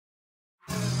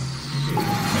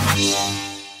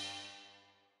Hi,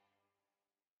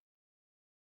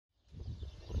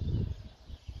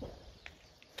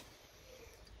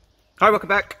 welcome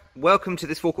back. Welcome to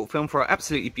this forecourt film for our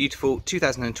absolutely beautiful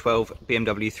 2012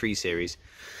 BMW 3 Series.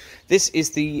 This is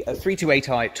the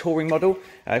 328i touring model.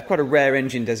 Quite a rare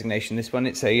engine designation, this one.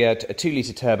 It's a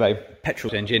 2-litre turbo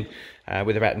petrol engine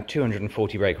with about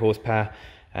 240 brake horsepower.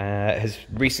 Has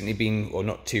recently been, or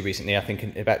not too recently, I think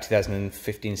in about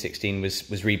 2015-16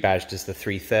 was rebadged as the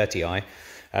 330i.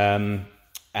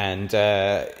 And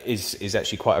is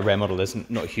actually quite a rare model. There's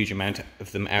not a huge amount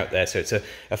of them out there. So it's a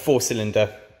 4-cylinder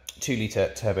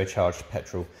 2-litre turbocharged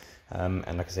petrol,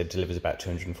 and like I said, delivers about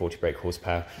 240 brake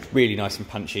horsepower. Really nice and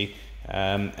punchy.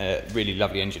 Really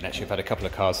lovely engine. Actually, I've had a couple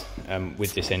of cars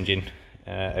with this engine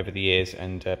over the years,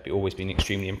 and always been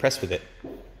extremely impressed with it.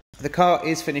 The car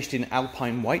is finished in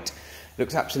Alpine white.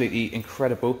 Looks absolutely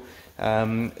incredible.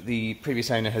 The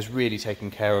previous owner has really taken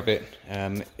care of it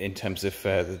in terms of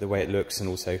the way it looks, and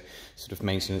also sort of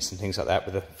maintenance and things like that,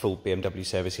 with a full BMW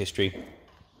service history.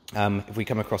 If we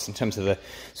come across in terms of the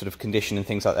sort of condition and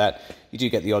things like that, you do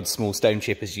get the odd small stone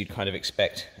chip, as you'd kind of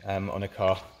expect on a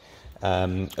car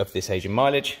of this age and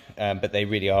mileage, but they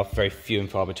really are very few and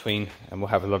far between, and we'll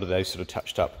have a lot of those sort of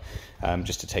touched up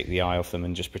just to take the eye off them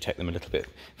and just protect them a little bit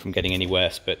from getting any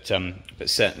worse. But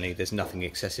certainly there's nothing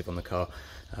excessive on the car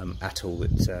at all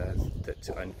that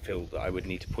I feel that I would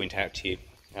need to point out to you.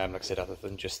 Like I said, other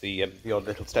than just the odd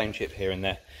little stone chip here and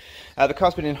there. The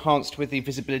car's been enhanced with the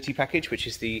visibility package, which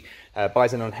is the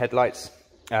bi-xenon headlights,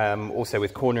 also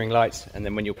with cornering lights, and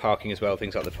then when you're parking as well,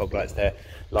 things like the fog lights there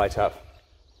light up.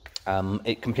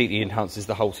 It completely enhances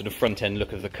the whole sort of front end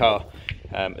look of the car,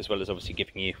 as well as obviously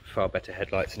giving you far better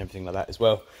headlights and everything like that as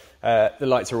well. The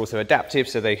lights are also adaptive,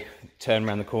 so they turn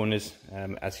around the corners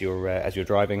as you're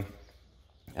driving,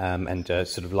 and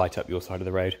sort of light up your side of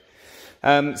the road.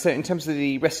 So in terms of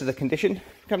the rest of the condition,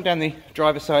 come down the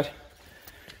driver's side,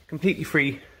 completely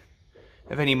free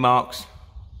of any marks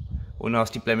or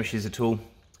nasty blemishes at all.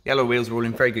 The alloy wheels are all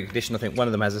in very good condition. I think one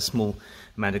of them has a small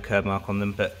amount of curb mark on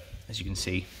them, but as you can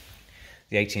see,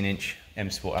 the 18-inch M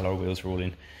Sport alloy wheels are all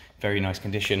in very nice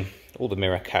condition. All the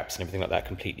mirror caps and everything like that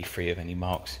completely free of any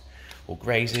marks or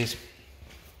grazes.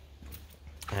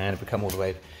 And if we come all the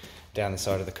way down the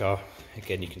side of the car,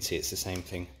 again you can see it's the same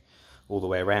thing all the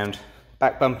way around.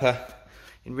 Back bumper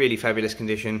in really fabulous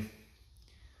condition,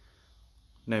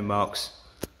 no marks,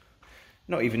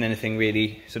 not even anything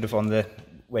really sort of on the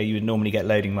where you would normally get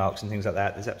loading marks and things like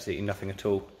that. There's absolutely nothing at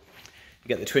all. You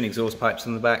get the twin exhaust pipes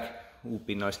on the back, all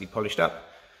been nicely polished up.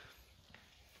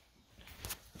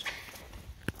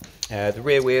 The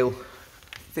rear wheel,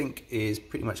 I think, is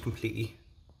pretty much completely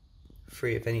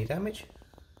free of any damage.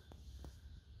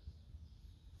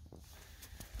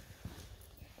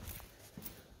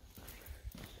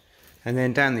 And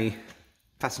then down the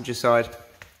passenger side,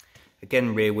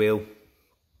 again rear wheel.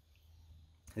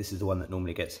 This is the one that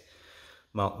normally gets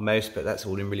marked most, but that's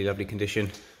all in really lovely condition.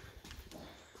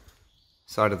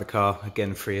 Side of the car,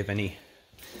 again free of any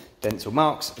dents or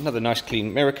marks. Another nice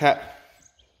clean mirror cap.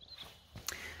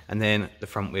 And then the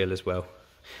front wheel as well.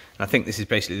 And I think this is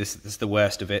basically this is the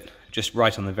worst of it, just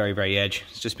right on the very, very edge.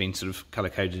 It's just been sort of colour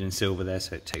coded in silver there,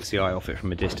 so it takes the eye off it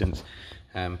from a distance.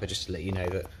 But just to let you know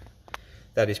that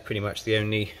that is pretty much the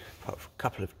only, apart from a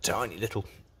couple of tiny little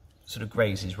sort of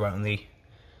grazes right on the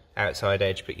outside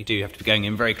edge, but you do have to be going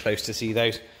in very close to see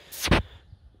those.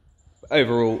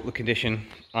 Overall, the condition,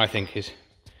 I think, is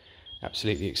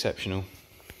absolutely exceptional.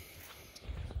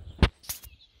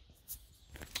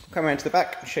 Come around to the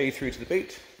back and show you through to the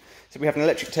boot. So we have an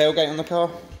electric tailgate on the car.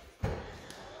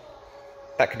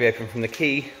 That can be opened from the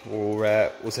key, or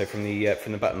also from the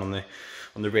button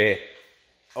on the rear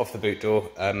of the boot door,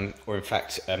 or in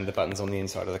fact the buttons on the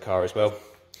inside of the car as well.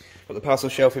 Got the parcel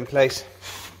shelf in place.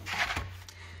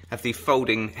 Have the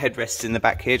folding headrests in the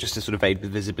back here, just to sort of aid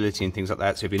with visibility and things like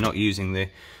that. So if you're not using the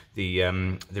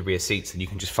rear seats, then you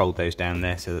can just fold those down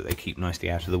there so that they keep nicely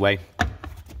out of the way.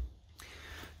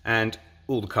 And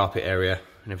all the carpet area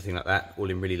and everything like that, all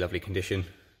in really lovely condition.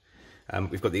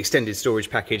 We've got the extended storage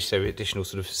package, so additional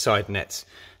sort of side nets,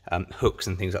 hooks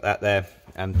and things like that there,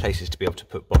 and places to be able to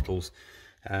put bottles.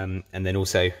 And then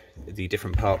also the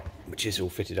different part, which is all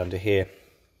fitted under here.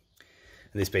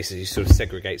 And this basically sort of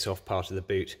segregates off part of the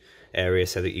boot area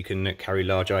so that you can carry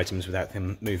large items without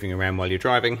them moving around while you're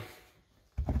driving.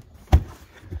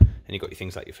 And you've got your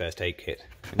things like your first aid kit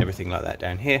and everything like that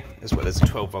down here, as well as a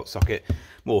 12-volt socket,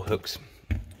 more hooks.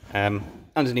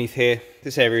 Underneath here,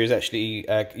 this area is actually,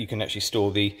 you can actually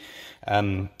store the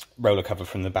roller cover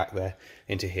from the back there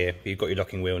into here. You've got your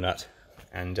locking wheel nut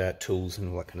and tools and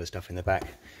all that kind of stuff in the back.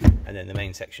 And then the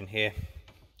main section here,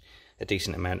 a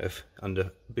decent amount of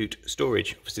under boot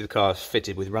storage. Obviously the car is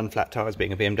fitted with run flat tyres,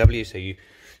 being a BMW, so you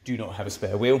do not have a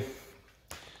spare wheel.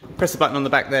 Press the button on the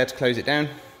back there to close it down.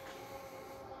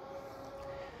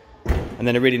 And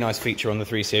then a really nice feature on the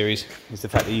 3 Series is the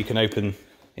fact that you can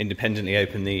independently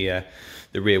open the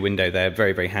rear window there.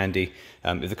 Very, very handy.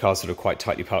 If the car's sort of quite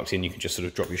tightly parked in, you can just sort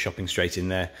of drop your shopping straight in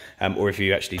there. Or if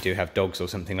you actually do have dogs or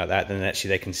something like that, then actually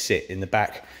they can sit in the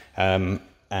back and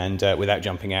without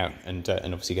jumping out, and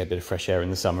obviously get a bit of fresh air in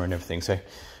the summer and everything. So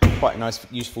quite a nice,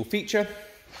 useful feature.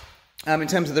 In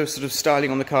terms of the sort of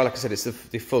styling on the car, like I said, it's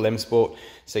the full M Sport.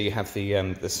 So you have the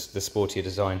sportier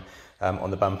design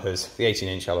on the bumpers, the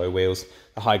 18-inch alloy wheels,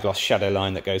 the high gloss shadow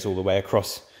line that goes all the way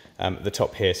across the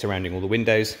top here, surrounding all the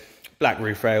windows, black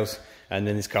roof rails, and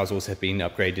then this car's also been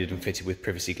upgraded and fitted with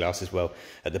privacy glass as well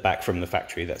at the back from the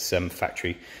factory. That's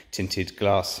factory tinted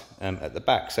glass at the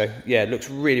back. So yeah, it looks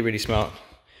really, really smart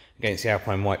against the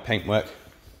Alpine white paintwork.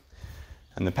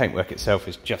 And the paintwork itself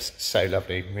is just so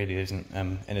lovely. Really isn't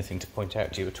anything to point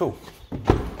out to you at all.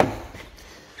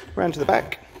 Round to the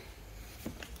back.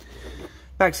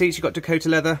 Back seats, you've got Dakota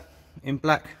leather in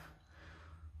black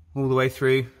all the way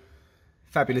through.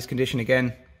 Fabulous condition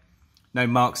again. No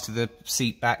marks to the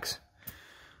seat backs.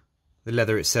 The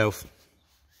leather itself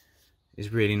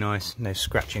is really nice. No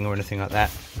scratching or anything like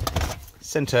that.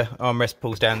 Centre armrest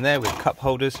pulls down there with cup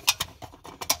holders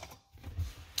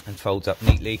and folds up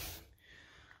neatly.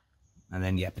 And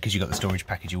then, yeah, because you've got the storage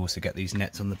package, you also get these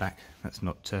nets on the back. That's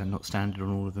not standard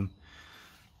on all of them.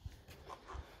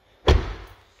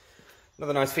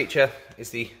 Another nice feature is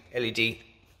the LED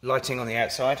lighting on the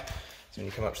outside. So when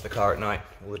you come up to the car at night,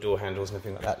 all the door handles and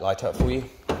everything like that light up for you.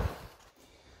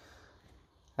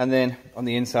 And then on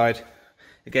the inside,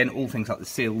 again, all things like the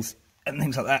seals and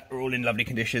things like that are all in lovely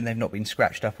condition. They've not been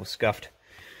scratched up or scuffed.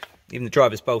 Even the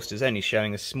driver's bolster is only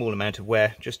showing a small amount of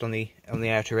wear just on the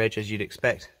outer edge, as you'd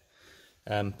expect.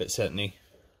 But certainly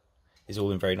is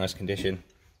all in very nice condition.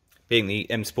 Being the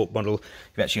M Sport model,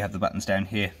 you actually have the buttons down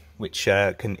here which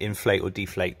can inflate or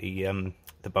deflate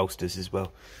the bolsters as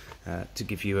well, to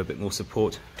give you a bit more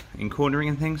support in cornering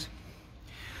and things.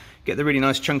 Get the really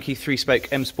nice chunky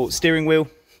 3-spoke M Sport steering wheel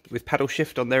with paddle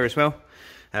shift on there as well,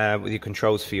 with your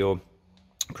controls for your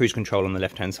cruise control on the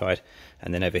left hand side,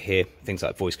 and then over here things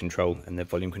like voice control and the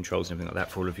volume controls and everything like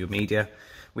that for all of your media.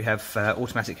 We have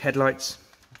automatic headlights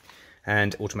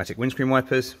and automatic windscreen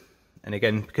wipers, and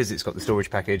again, because it's got the storage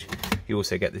package, you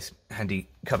also get this handy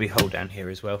cubby hole down here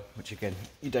as well, which again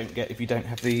you don't get if you don't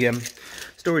have the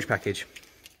storage package.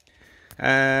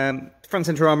 Front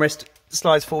center armrest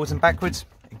slides forwards and backwards.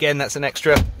 Again, that's an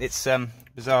extra. It's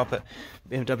bizarre, but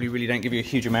BMW really don't give you a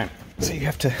huge amount, so you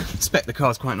have to spec the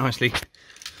cars quite nicely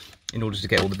in order to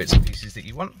get all the bits and pieces that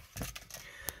you want.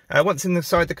 Once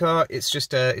inside the car, it's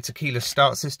a keyless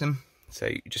start system. So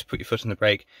you just put your foot on the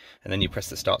brake and then you press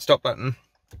the start stop button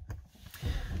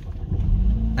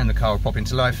and the car will pop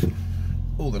into life.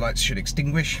 All the lights should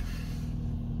extinguish.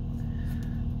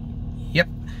 Yep.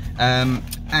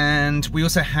 And we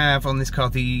also have on this car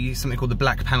something called the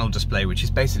black panel display, which is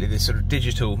basically this sort of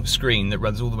digital screen that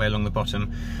runs all the way along the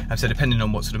bottom. And so depending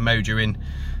on what sort of mode you're in,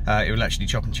 it will actually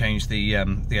chop and change the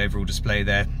overall display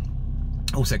there.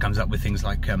 Also comes up with things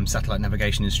like satellite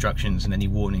navigation instructions, and any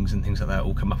warnings and things like that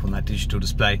all come up on that digital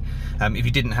display. If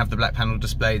you didn't have the black panel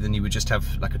display, then you would just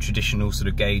have like a traditional sort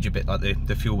of gauge, a bit like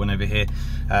the fuel one over here,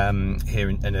 and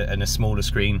a smaller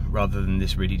screen rather than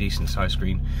this really decent size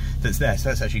screen that's there. So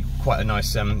that's actually quite a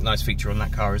nice nice feature on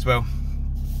that car as well.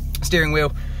 Steering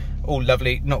wheel, all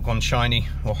lovely, not gone shiny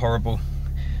or horrible.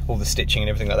 All the stitching and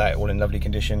everything like that, all in lovely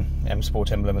condition. M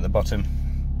Sport emblem at the bottom,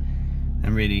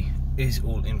 and really is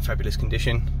all in fabulous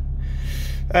condition.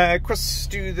 Across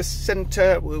to the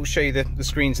centre, we'll show you the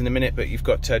screens in a minute, but you've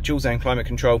got dual zone climate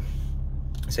control,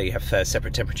 so you have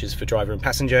separate temperatures for driver and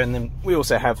passenger, and then we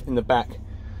also have in the back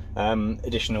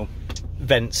additional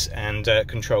vents and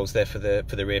controls there for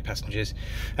the rear passengers.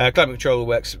 Climate control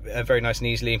works very nice and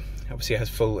easily. Obviously it has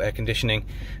full air conditioning,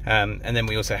 and then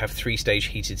we also have 3-stage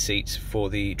heated seats for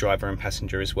the driver and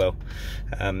passenger as well.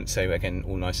 So again,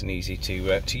 all nice and easy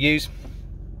to use.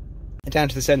 Down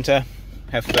to the centre,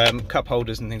 have cup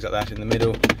holders and things like that in the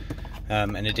middle,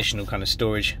 and additional kind of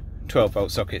storage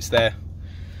 12-volt sockets there.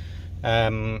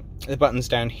 The buttons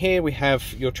down here, we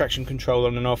have your traction control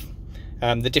on and off,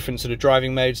 the different sort of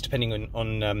driving modes depending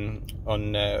on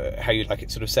how you'd like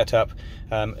it sort of set up,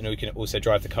 and we can also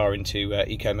drive the car into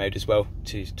eco mode as well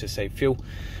to save fuel.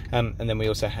 And then we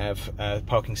also have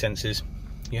parking sensors.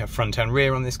 You have front and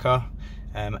rear on this car.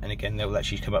 And again, they will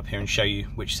actually come up here and show you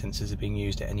which sensors are being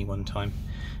used at any one time,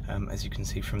 as you can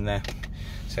see from there.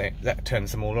 So that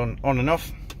turns them all on and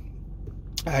off.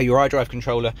 Your iDrive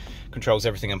controller controls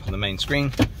everything up on the main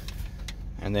screen,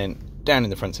 and then down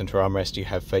in the front centre armrest you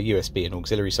have USB and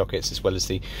auxiliary sockets, as well as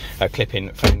the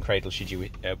clip-in phone cradle should you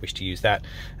wish to use that,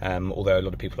 although a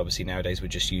lot of people obviously nowadays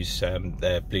would just use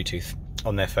their Bluetooth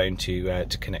on their phone to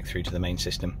connect through to the main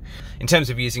system. In terms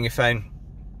of using your phone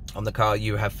on the car,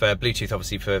 you have Bluetooth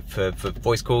obviously for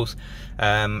voice calls,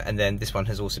 and then this one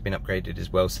has also been upgraded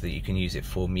as well so that you can use it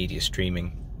for media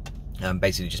streaming.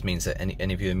 Basically just means that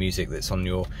any of your music that's on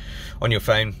your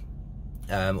phone,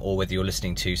 or whether you're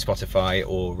listening to Spotify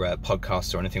or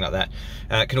podcasts or anything like that,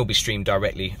 can all be streamed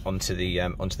directly onto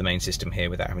the main system here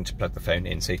without having to plug the phone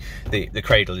in. So the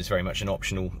cradle is very much an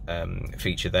optional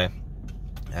feature there.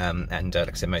 And like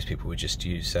I said, most people would just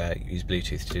use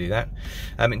Bluetooth to do that.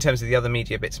 In terms of the other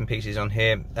media bits and pieces on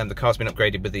here, the car's been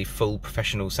upgraded with the full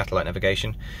professional satellite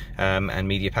navigation and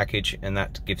media package, and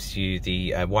that gives you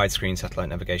the widescreen satellite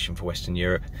navigation for Western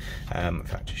Europe. In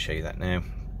fact, I'll just show you that now.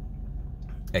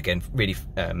 Again, really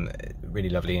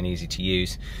lovely and easy to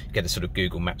use. You get a sort of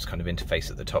Google Maps kind of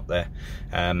interface at the top there.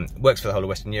 Works for the whole of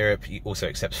Western Europe. It also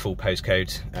accepts full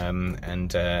postcodes,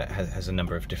 and has a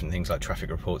number of different things like traffic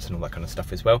reports and all that kind of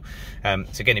stuff as well.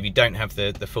 So again, if you don't have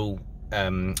the full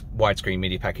widescreen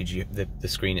media package, the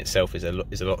screen itself is a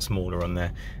lot smaller on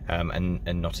there,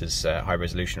 and not as high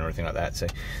resolution or anything like that. So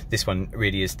this one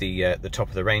really is the top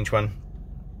of the range one.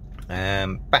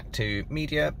 Back to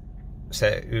media.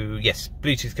 So yes,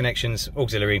 Bluetooth connections,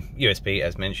 auxiliary, USB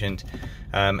as mentioned,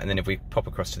 and then if we pop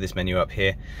across to this menu up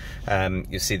here,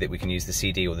 you'll see that we can use the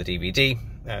CD or the DVD.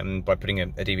 By putting a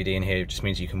DVD in here, it just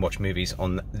means you can watch movies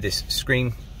on this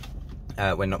screen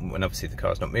when obviously the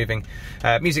car's not moving.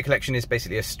 Music collection is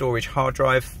basically a storage hard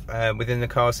drive within the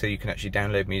car, so you can actually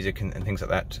download music and things like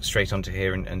that straight onto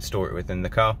here and store it within the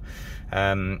car.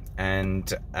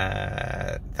 And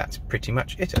that's pretty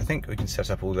much it. I think we can set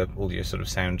up all your sort of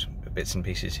sound bits and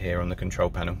pieces here on the control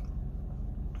panel.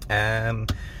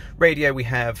 Radio, we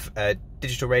have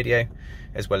digital radio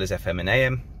as well as FM and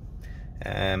AM,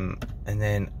 and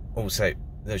then also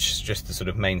there's just the sort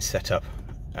of main setup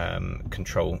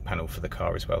control panel for the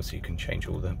car as well, so you can change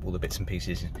all the bits and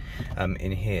pieces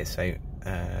in here. So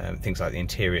things like the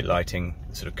interior lighting,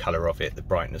 the sort of colour of it, the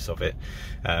brightness of it,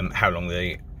 how long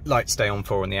the lights stay on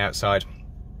for on the outside,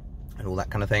 and all that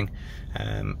kind of thing.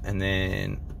 And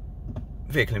then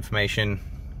vehicle information.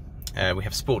 We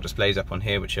have sport displays up on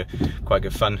here, which are quite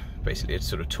good fun. Basically, it's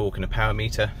sort of torque and a power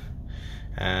meter.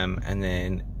 And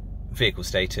then vehicle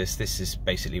status. This is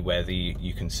basically where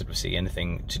you can sort of see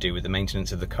anything to do with the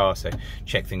maintenance of the car. So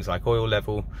check things like oil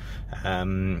level,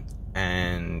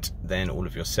 and then all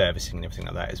of your servicing and everything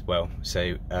like that as well.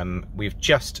 So we've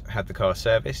just had the car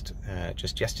serviced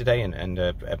just yesterday, and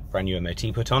a brand new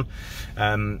MOT put on,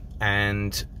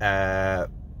 and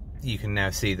you can now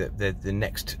see that the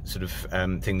next sort of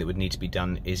thing that would need to be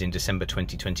done is in December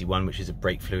 2021, which is a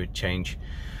brake fluid change.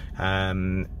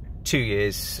 2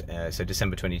 years, so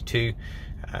December 22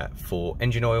 for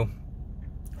engine oil,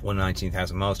 or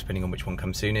 19,000 miles depending on which one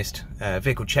comes soonest.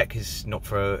 Vehicle check is not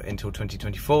for until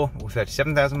 2024, or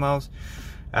 37,000 miles.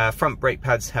 Front brake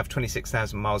pads have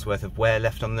 26,000 miles worth of wear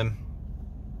left on them,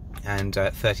 and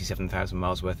 37,000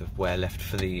 miles worth of wear left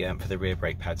for the rear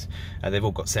brake pads. They've all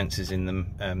got sensors in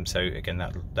them, so again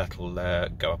that'll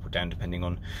go up or down depending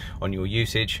on your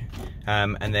usage.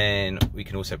 And then we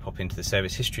can also pop into the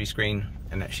service history screen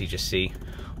and actually just see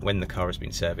when the car has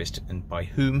been serviced and by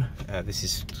whom.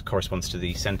 This corresponds to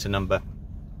the centre number,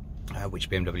 which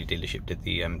BMW dealership did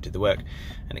the work.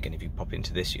 And again, if you pop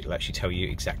into this, it'll actually tell you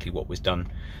exactly what was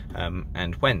done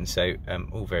and when. So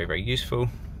all very, very useful.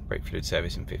 Brake fluid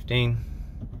service in 15.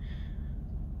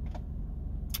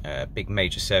 Big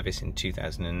major service in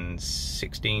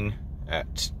 2016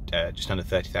 at just under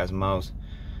 30,000 miles.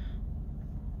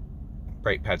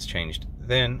 Brake pads changed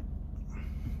then.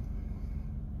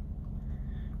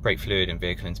 Brake fluid and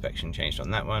vehicle inspection changed on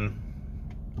that one.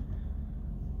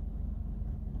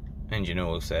 Engine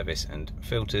oil service and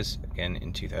filters again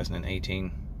in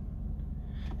 2018,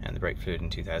 and the brake fluid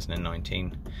in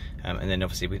 2019, and then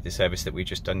obviously with the service that we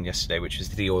just done yesterday, which was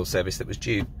the oil service that was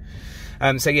due.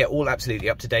 So yeah, all absolutely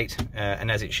up to date,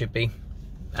 and as it should be.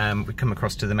 We come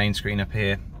across to the main screen up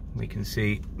here, we can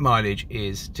see mileage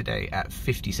is today at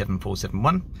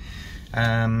 57,471,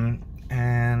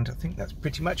 and I think that's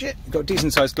pretty much it. You've got a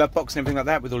decent sized glove box and everything like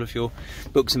that with all of your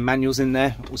books and manuals in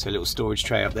there. Also a little storage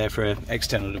tray up there for an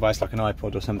external device like an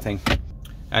iPod or something.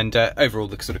 And overall,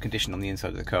 the sort of condition on the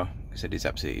inside of the car, like I said, is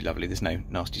absolutely lovely. There's no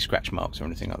nasty scratch marks or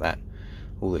anything like that.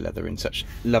 All the leather in such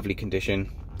lovely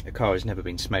condition. The car has never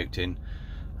been smoked in,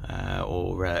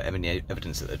 or any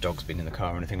evidence that the dog's been in the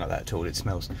car or anything like that at all. It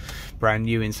smells brand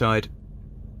new inside.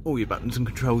 all your buttons and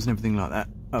controls and everything like that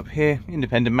up here.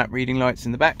 Independent map reading lights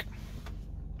in the back.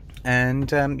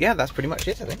 And yeah, that's pretty much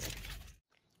it, I think.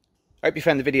 I hope you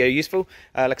found the video useful.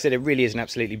 Like I said, it really is an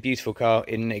absolutely beautiful car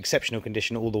in exceptional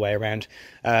condition all the way around.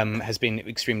 Has been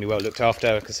extremely well looked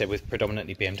after, like I said, with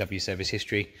predominantly BMW service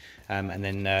history. And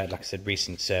then, like I said,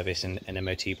 recent service and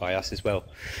MOT by us as well.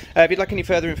 If you'd like any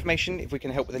further information, if we can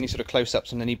help with any sort of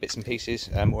close-ups on any bits and pieces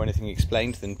or anything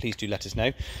explained, then please do let us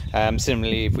know.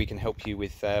 Similarly, if we can help you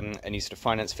with any sort of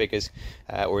finance figures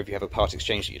or if you have a part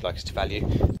exchange that you'd like us to value,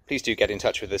 please do get in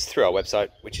touch with us through our website,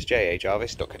 which is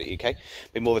ajarvis.co.uk.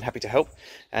 Be more than happy to help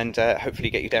and hopefully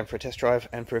get you down for a test drive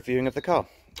and for a viewing of the car.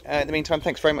 In the meantime,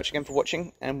 thanks very much again for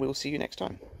watching, and we'll see you next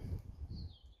time.